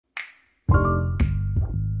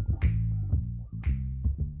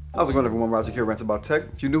How's it going, everyone? Roger here, Rants About Tech.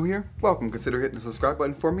 If you're new here, welcome. Consider hitting the subscribe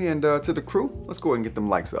button for me, and to the crew, let's go ahead and get them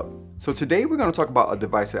likes up. So today we're going to talk about a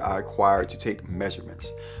device that I acquired to take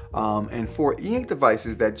measurements. And for eInk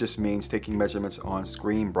devices, that just means taking measurements on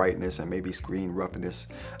screen brightness and maybe screen roughness.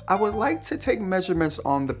 I would like to take measurements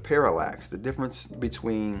on the parallax, the difference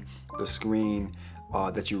between the screen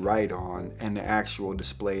that you write on and the actual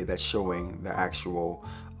display that's showing the actual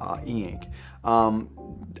eInk.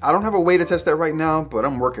 I don't have a way to test that right now, but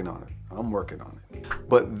I'm working on it.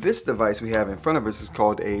 But this device we have in front of us is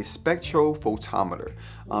called a spectrophotometer.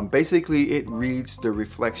 Basically, it reads the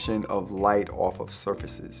reflection of light off of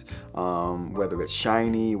surfaces, whether it's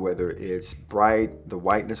shiny, whether it's bright, the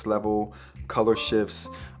whiteness level, color shifts,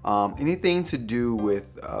 anything to do with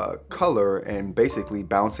color and basically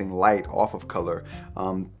bouncing light off of color.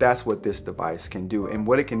 That's what this device can do. And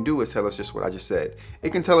what it can do is tell us just what I just said.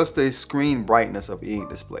 It can tell us the screen brightness of eInk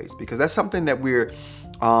displays, because that's something that we're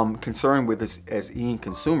concerned with as eInk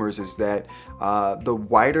consumers, is that the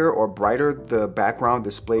whiter or brighter the background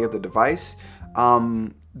display of the device,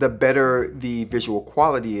 the better the visual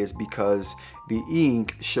quality is, because the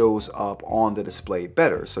ink shows up on the display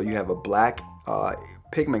better. So you have a black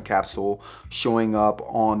pigment capsule showing up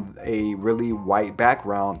on a really white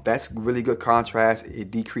background. That's really good contrast.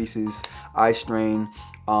 It decreases eye strain.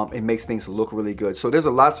 It makes things look really good. So there's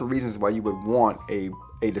lots of reasons why you would want a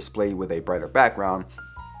display with a brighter background.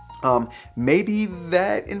 Maybe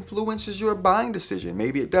that influences your buying decision,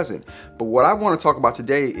 maybe it doesn't. But what I want to talk about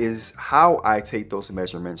today is how I take those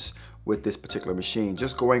measurements with this particular machine.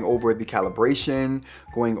 Just going over the calibration,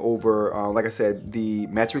 going over, like I said, the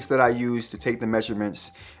metrics that I use to take the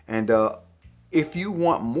measurements. And if you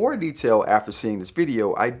want more detail after seeing this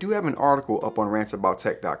video, I do have an article up on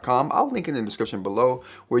rantsabouttech.com. I'll link in the description below,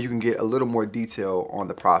 where you can get a little more detail on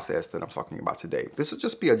the process that I'm talking about today. This will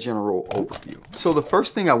just be a general overview. So the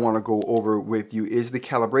first thing I want to go over with you is the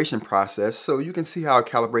calibration process, so you can see how I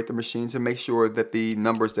calibrate the machine to make sure that the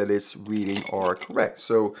numbers that it's reading are correct.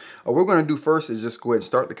 So what we're going to do first is just go ahead and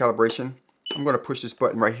start the calibration. I'm going to push this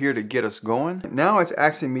button right here to get us going. Now it's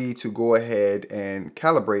asking me to go ahead and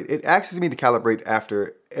calibrate. It asks me to calibrate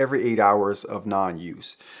after every 8 hours of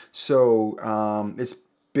non-use. So it's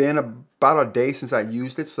been about a day since I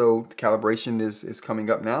used it, so the calibration is coming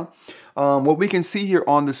up now. What we can see here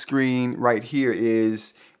on the screen right here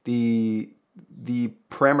is the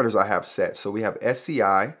parameters I have set. So we have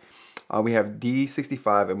SCI, we have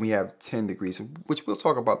D65, and we have 10 degrees, which we'll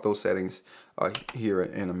talk about those settings here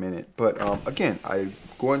in a minute. But again, I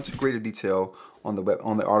go into greater detail on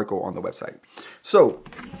the article on the website. So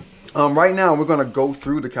right now we're going to go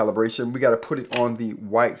through the calibration. We got to put it on the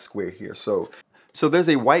white square here. So there's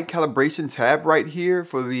a white calibration tab right here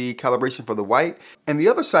for the calibration for the white. And the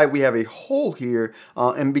other side, we have a hole here.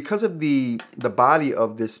 And because of the body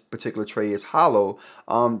of this particular tray is hollow,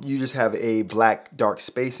 you just have a black dark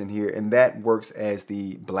space in here, and that works as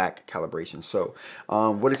the black calibration. So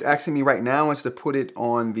what it's asking me right now is to put it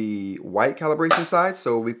on the white calibration side.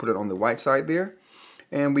 So we put it on the white side there,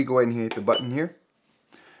 and we go ahead and hit the button here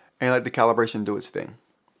and let the calibration do its thing.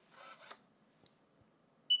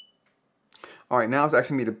 All right, now it's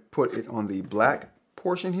asking me to put it on the black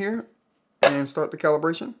portion here and start the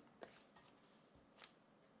calibration.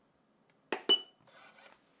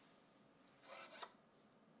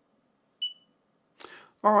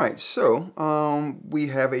 All right, so we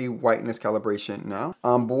have a whiteness calibration now.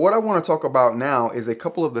 But what I want to talk about now is a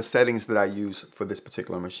couple of the settings that I use for this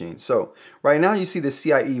particular machine. So right now you see the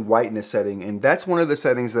CIE whiteness setting, and that's one of the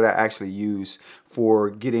settings that I actually use for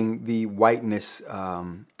getting the whiteness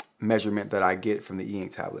measurement that I get from the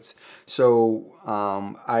eInk tablets. So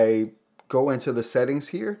I go into the settings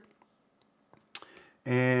here,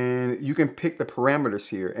 and you can pick the parameters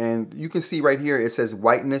here, and you can see right here it says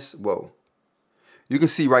whiteness. Whoa. You can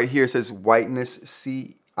see right here it says whiteness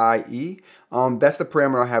CIE. That's the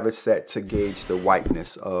parameter I have it set to gauge the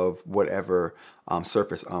whiteness of whatever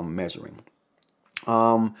surface I'm measuring.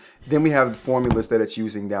 Then we have the formulas that it's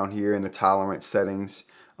using down here and the tolerance settings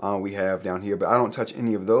we have down here, but I don't touch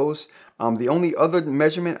any of those. The only other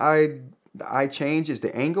measurement I change is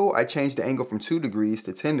the angle. I change the angle from 2 degrees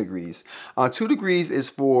to 10 degrees. 2 degrees is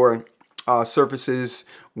for surfaces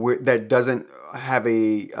that doesn't have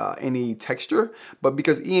any texture, but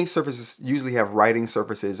because eInk surfaces usually have writing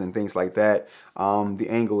surfaces and things like that, the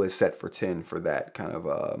angle is set for 10 for that kind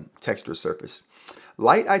of texture surface.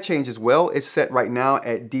 Light I change as well. It's set right now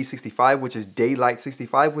at D65, which is daylight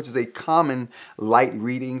 65, which is a common light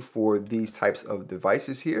reading for these types of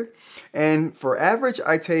devices here. And for average,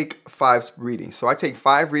 I take 5 readings. So I take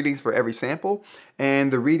 5 readings for every sample,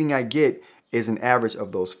 and the reading I get is an average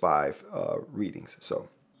of those 5 readings. So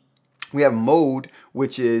We have mode,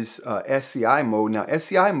 which is SCI mode. Now,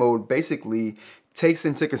 SCI mode basically takes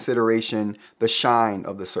into consideration the shine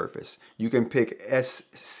of the surface. You can pick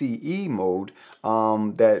SCE mode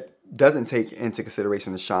that doesn't take into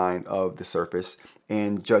consideration the shine of the surface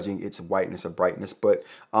and judging its whiteness or brightness, but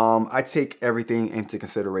I take everything into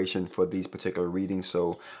consideration for these particular readings,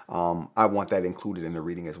 so I want that included in the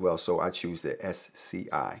reading as well, so I choose the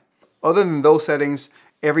SCI. Other than those settings,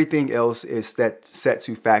 everything else is set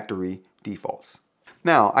to factory defaults.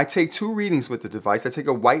 Now, I take two readings with the device. I take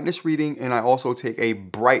a whiteness reading and I also take a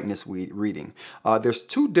brightness reading. There's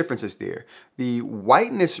two differences there. The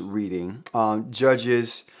whiteness reading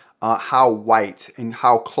judges how white and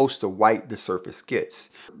how close to white the surface gets.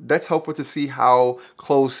 That's helpful to see how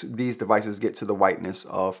close these devices get to the whiteness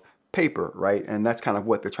of paper, right? And that's kind of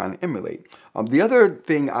what they're trying to emulate. The other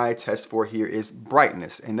thing I test for here is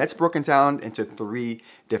brightness, and that's broken down into 3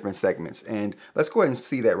 different segments. And let's go ahead and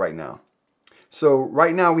see that right now. So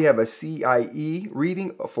right now we have a CIE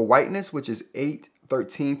reading for whiteness, which is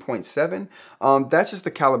 813.7. That's just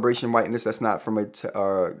the calibration whiteness. That's not from a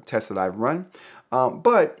test that I've run.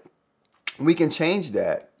 But we can change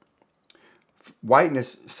that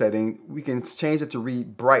whiteness setting. We can change it to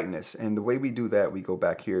read brightness. And the way we do that, we go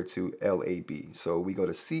back here to LAB. So we go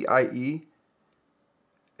to CIE,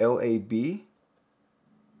 LAB,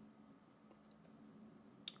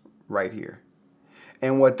 right here.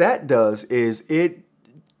 And what that does is it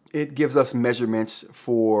gives us measurements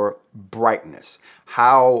for brightness,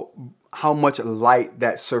 how much light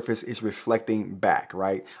that surface is reflecting back,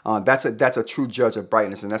 right? That's a true judge of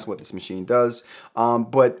brightness, and that's what this machine does.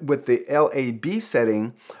 But with the LAB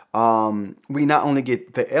setting, we not only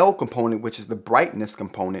get the L component, which is the brightness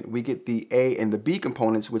component, we get the A and the B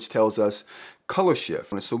components, which tells us color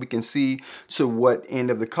shift. So we can see to what end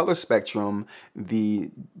of the color spectrum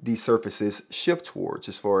these surfaces shift towards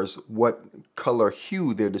as far as what color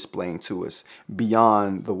hue they're displaying to us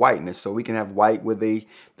beyond the whiteness. So we can have white that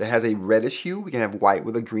has a reddish hue, we can have white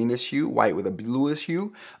with a greenish hue, white with a bluish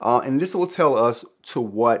hue, and this will tell us to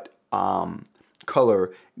what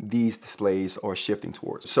color these displays are shifting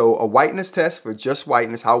towards. So a whiteness test for just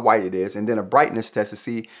whiteness, how white it is, and then a brightness test to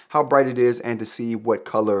see how bright it is and to see what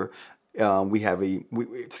color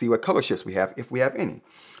see what color shifts we have, if we have any.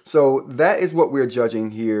 So that is what we're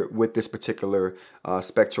judging here with this particular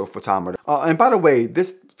spectrophotometer. And by the way,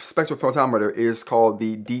 this spectrophotometer is called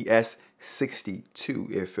the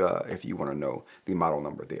DS62, if you want to know the model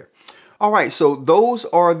number there. All right, so those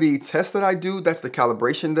are the tests that I do. That's the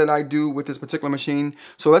calibration that I do with this particular machine.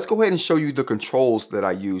 So let's go ahead and show you the controls that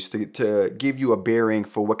I use to give you a bearing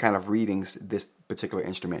for what kind of readings this particular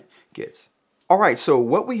instrument gets. All right, so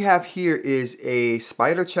what we have here is a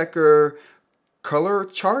spider checker color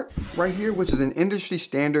chart right here, which is an industry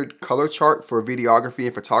standard color chart for videography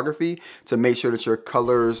and photography to make sure that your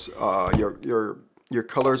colors, your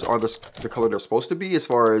colors are the color they're supposed to be as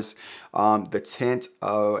far as the tint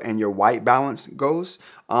and your white balance goes.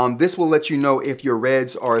 This will let you know if your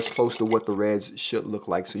reds are as close to what the reds should look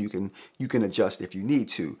like, so you can adjust if you need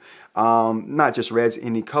to. Not just reds,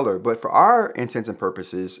 any color, but for our intents and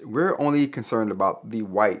purposes, we're only concerned about the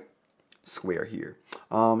white square here.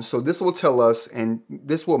 So this will tell us, and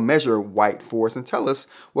this will measure white for us and tell us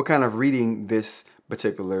what kind of reading this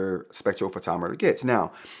particular spectrophotometer gets.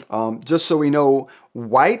 Now, just so we know,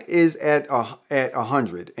 white is at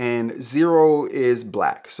 100 and 0 is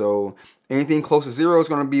black. So anything close to 0 is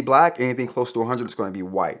going to be black. Anything close to 100 is going to be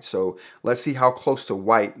white. So let's see how close to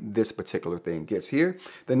white this particular thing gets here.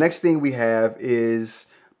 The next thing we have is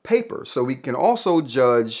paper. So we can also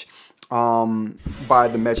judge by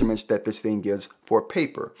the measurements that this thing gives for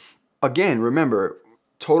paper. Again, remember,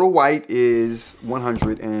 total white is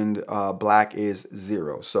 100 and black is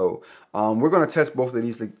 0. So we're going to test both of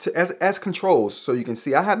these as controls. So you can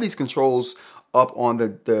see I have these controls up on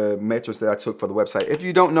the metrics that I took for the website. If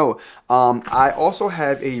you don't know, I also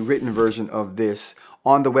have a written version of this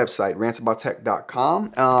on the website,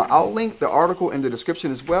 rantsaboutTech.com. I'll link the article in the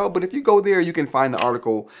description as well, but if you go there, you can find the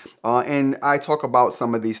article, and I talk about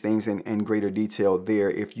some of these things in greater detail there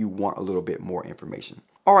if you want a little bit more information.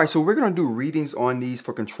 All right, so we're gonna do readings on these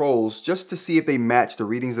for controls just to see if they match the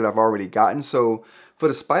readings that I've already gotten. So for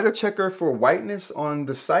the spider checker for whiteness on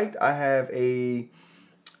the site, I have a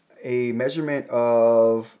measurement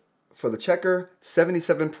of, for the checker,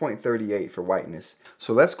 77.38 for whiteness.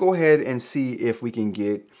 So let's go ahead and see if we can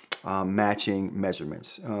get matching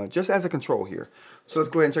measurements, just as a control here. So let's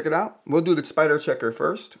go ahead and check it out. We'll do the spider checker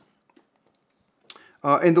first.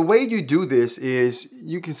 And the way you do this is,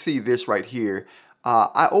 you can see this right here.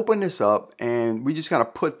 I open this up and we just kind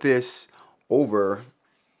of put this over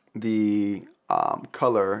the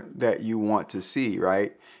color that you want to see,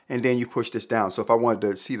 right? And then you push this down. So if I wanted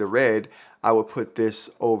to see the red, I would put this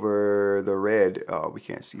over the red. We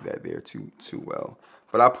can't see that there too well.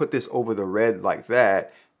 But I'll put this over the red like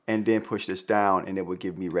that, and then push this down, and it would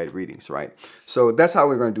give me red readings, right? So that's how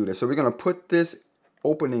we're going to do this. So we're going to put this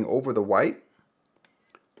opening over the white,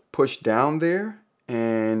 push down there,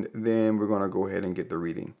 and then we're going to go ahead and get the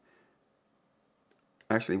reading.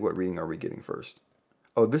 Actually, what reading are we getting first?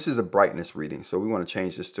 Oh, this is a brightness reading, so we want to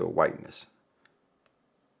change this to a whiteness.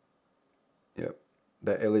 Yep,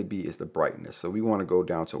 that LAB is the brightness, so we want to go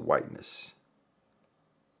down to whiteness.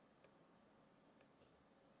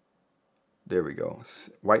 There we go,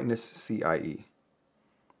 whiteness CIE.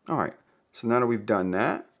 All right, so now that we've done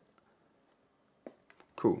that,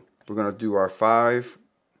 cool. We're gonna do our 5,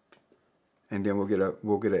 and then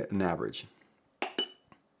we'll get an average.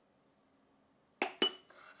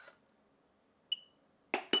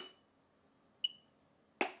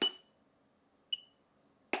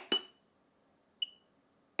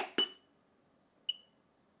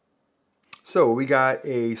 So we got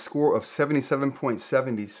a score of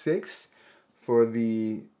 77.76 for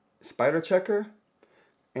the spider checker,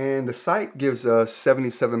 and the site gives us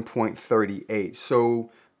 77.38.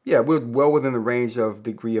 So yeah, we're well within the range of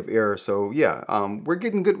degree of error. So yeah, we're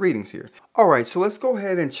getting good readings here. All right, so let's go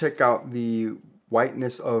ahead and check out the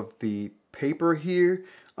whiteness of the paper here.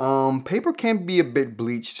 Paper can be a bit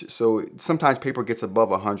bleached, so sometimes paper gets above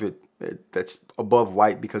 100. That's above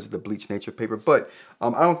white because of the bleached nature of paper, but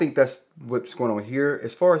I don't think that's what's going on here.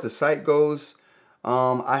 As far as the site goes,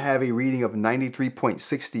 I have a reading of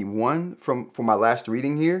 93.61 for my last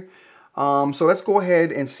reading here. So let's go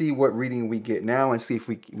ahead and see what reading we get now and see if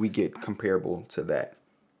we get comparable to that.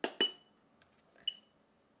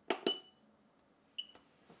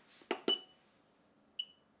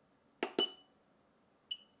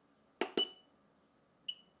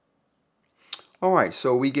 All right,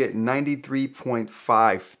 so we get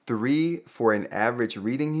 93.53 for an average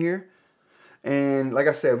reading here. And like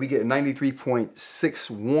I said, we get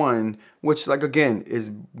 93.61, which, like, again, is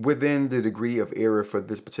within the degree of error for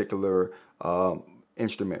this particular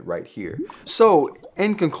instrument right here. So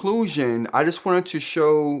in conclusion, I just wanted to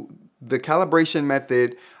show the calibration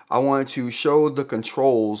method. I wanted to show the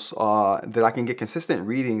controls that I can get consistent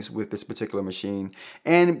readings with this particular machine.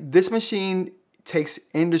 And this machine takes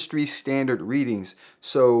industry standard readings.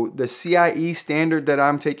 So the CIE standard that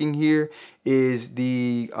I'm taking here is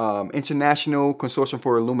the International Consortium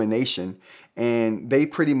for Illumination, and they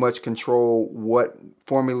pretty much control what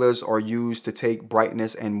formulas are used to take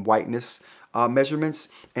brightness and whiteness measurements,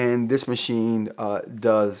 and this machine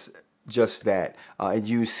does just that. It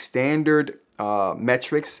uses standard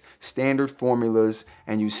metrics, standard formulas,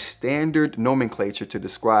 and use standard nomenclature to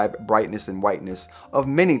describe brightness and whiteness of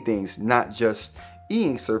many things, not just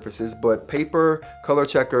e-ink surfaces, but paper, color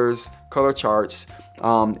checkers, color charts,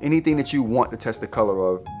 anything that you want to test the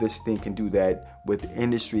color of. This thing can do that with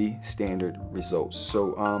industry standard results.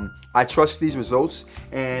 So I trust these results.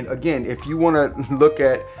 And again, if you want to look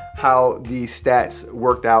at how the stats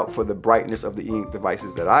worked out for the brightness of the e-ink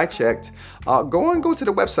devices that I checked, go to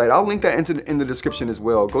the website. I'll link that in the description as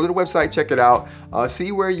well. Go to the website, check it out,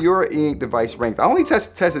 see where your e-ink device ranked. I only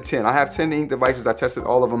tested 10. I have 10 e-ink devices. I tested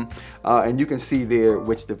all of them, and you can see there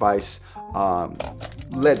which device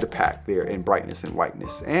led the pack there in brightness and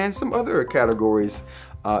whiteness, and some other categories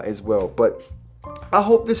as well. But I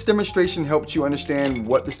hope this demonstration helped you understand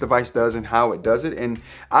what this device does and how it does it. And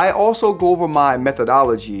I also go over my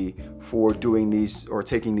methodology for doing these or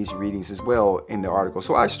taking these readings as well in the article.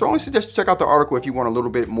 So I strongly suggest you check out the article if you want a little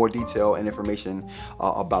bit more detail and information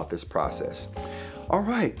about this process. All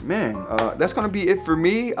right, man, that's gonna be it for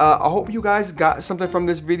me. I hope you guys got something from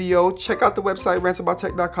this video. Check out the website,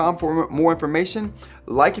 rantsaboutech.com, for more information.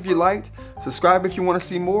 Like if you liked, subscribe if you wanna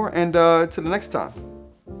see more, and till the next time,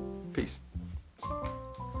 peace.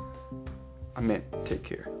 I meant take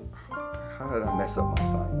care. How did I mess up my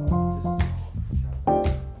sign?